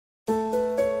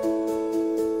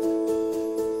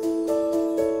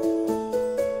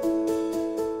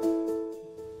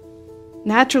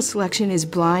Natural selection is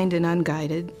blind and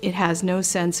unguided. It has no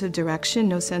sense of direction,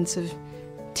 no sense of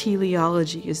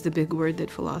teleology is the big word that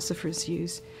philosophers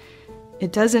use.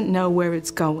 It doesn't know where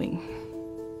it's going.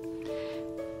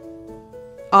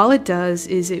 All it does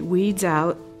is it weeds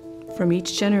out from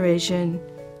each generation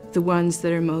the ones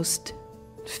that are most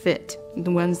fit,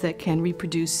 the ones that can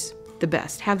reproduce the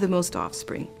best, have the most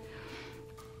offspring.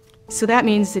 So that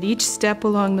means that each step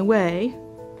along the way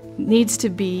needs to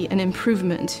be an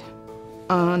improvement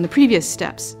on the previous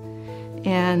steps.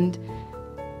 And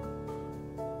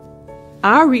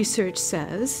our research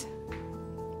says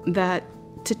that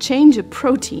to change a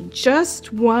protein,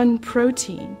 just one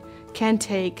protein, can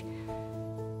take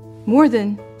more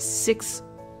than 6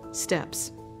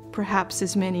 steps, perhaps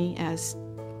as many as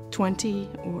 20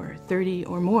 or 30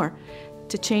 or more,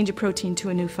 to change a protein to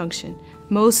a new function,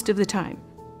 most of the time.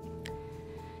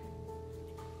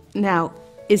 Now,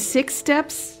 is 6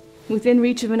 steps within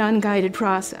reach of an unguided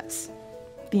process?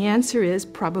 The answer is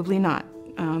probably not.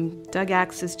 Doug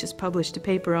Axe has just published a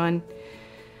paper on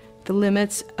the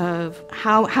limits of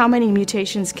how many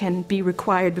mutations can be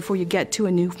required before you get to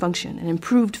a new function, an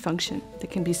improved function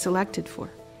that can be selected for.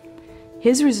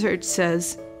 His research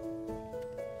says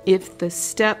if the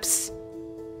steps,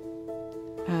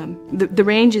 the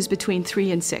range is between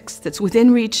 3 and 6, that's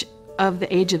within reach of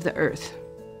the age of the Earth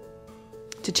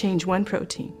to change one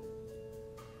protein.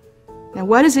 Now,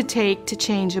 what does it take to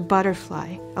change a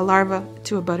butterfly, a larva,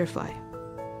 to a butterfly?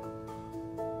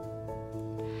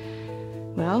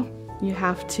 Well, you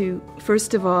have to,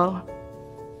 first of all,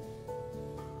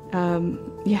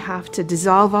 you have to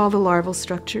dissolve all the larval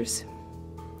structures,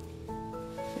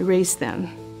 erase them.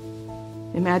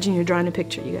 Imagine you're drawing a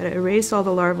picture. You got to erase all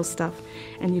the larval stuff,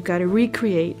 and you've got to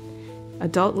recreate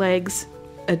adult legs,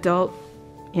 adult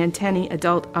antennae,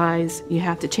 adult eyes. You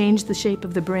have to change the shape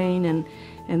of the brain and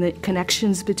the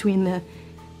connections between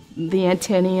the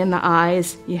antennae and the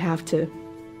eyes. You have to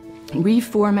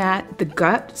reformat the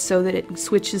gut so that it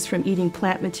switches from eating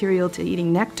plant material to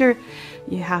eating nectar.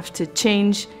 You have to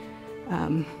change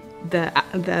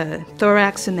the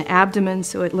thorax and the abdomen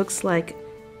so it looks like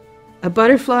a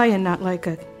butterfly and not like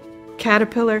a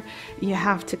caterpillar. You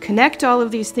have to connect all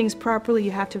of these things properly.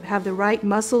 You have to have the right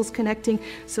muscles connecting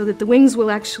so that the wings will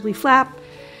actually flap.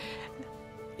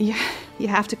 You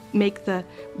have to make the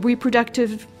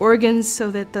reproductive organs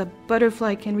so that the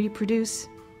butterfly can reproduce.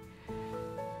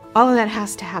 All of that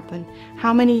has to happen.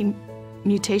 How many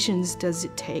mutations does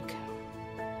it take?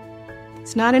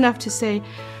 It's not enough to say,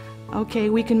 okay,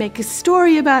 we can make a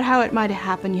story about how it might have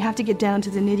happened. You have to get down to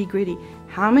the nitty-gritty.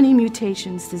 How many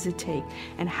mutations does it take?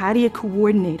 And how do you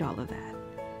coordinate all of that?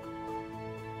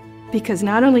 Because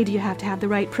not only do you have to have the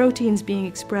right proteins being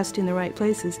expressed in the right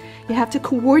places, you have to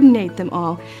coordinate them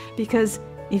all. Because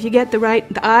if you get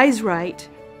the eyes right,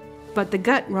 but the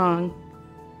gut wrong,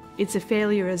 it's a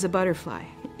failure as a butterfly.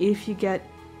 If you get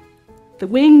the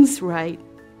wings right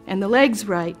and the legs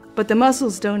right, but the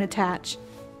muscles don't attach,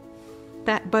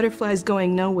 that butterfly's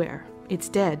going nowhere. It's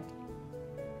dead.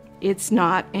 It's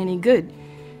not any good.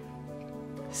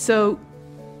 So,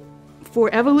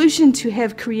 for evolution to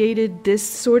have created this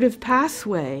sort of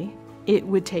pathway, it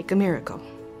would take a miracle.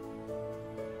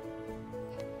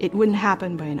 It wouldn't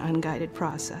happen by an unguided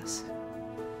process.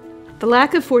 The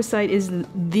lack of foresight is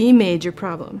the major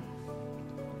problem.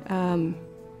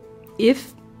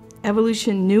 If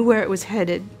evolution knew where it was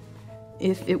headed,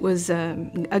 if it was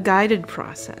a guided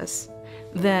process,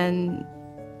 then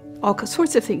all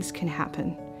sorts of things can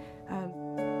happen.